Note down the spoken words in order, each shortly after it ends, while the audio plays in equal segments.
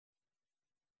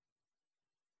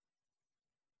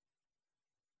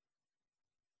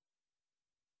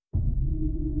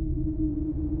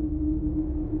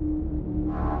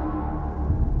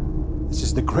This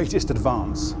is the greatest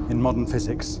advance in modern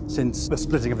physics since the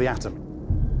splitting of the atom.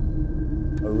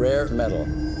 A rare metal,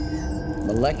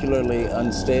 molecularly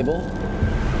unstable.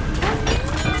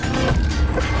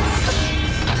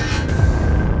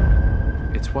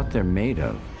 It's what they're made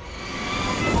of.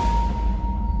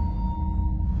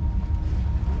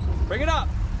 Bring it up!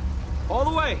 All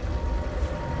the way!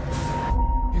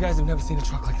 You guys have never seen a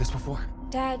truck like this before.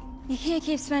 Dad, you can't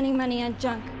keep spending money on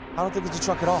junk. I don't think it's a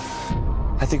truck at all.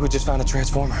 I think we just found a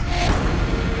transformer.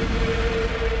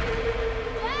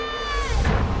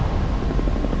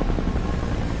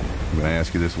 I'm gonna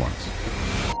ask you this once.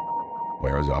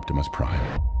 Where is Optimus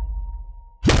Prime?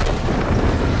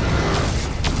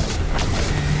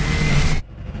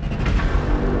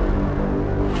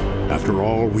 After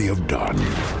all we have done,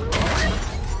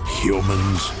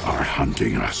 humans are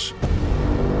hunting us.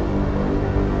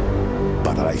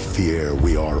 But I fear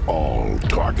we are all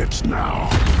targets now.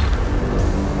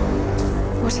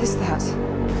 What is that?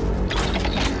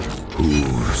 Who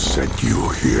sent you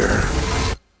here?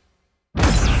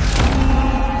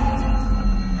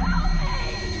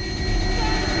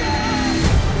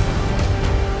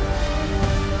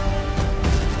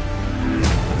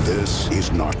 This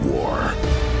is not war.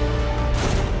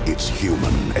 It's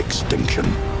human extinction.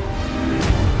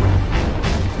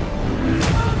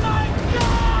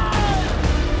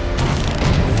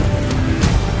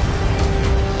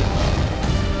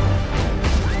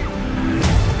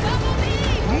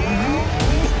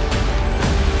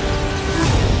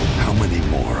 How many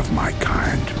more of my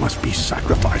kind must be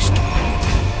sacrificed?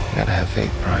 You gotta have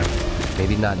faith, Prime.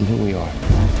 Maybe not in who we are,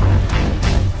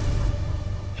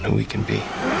 and who we can be.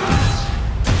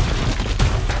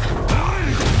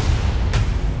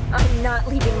 I'm not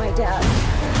leaving my dad.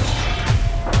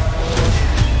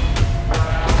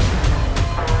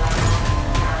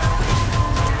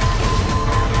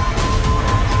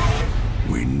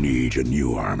 We need a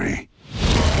new army.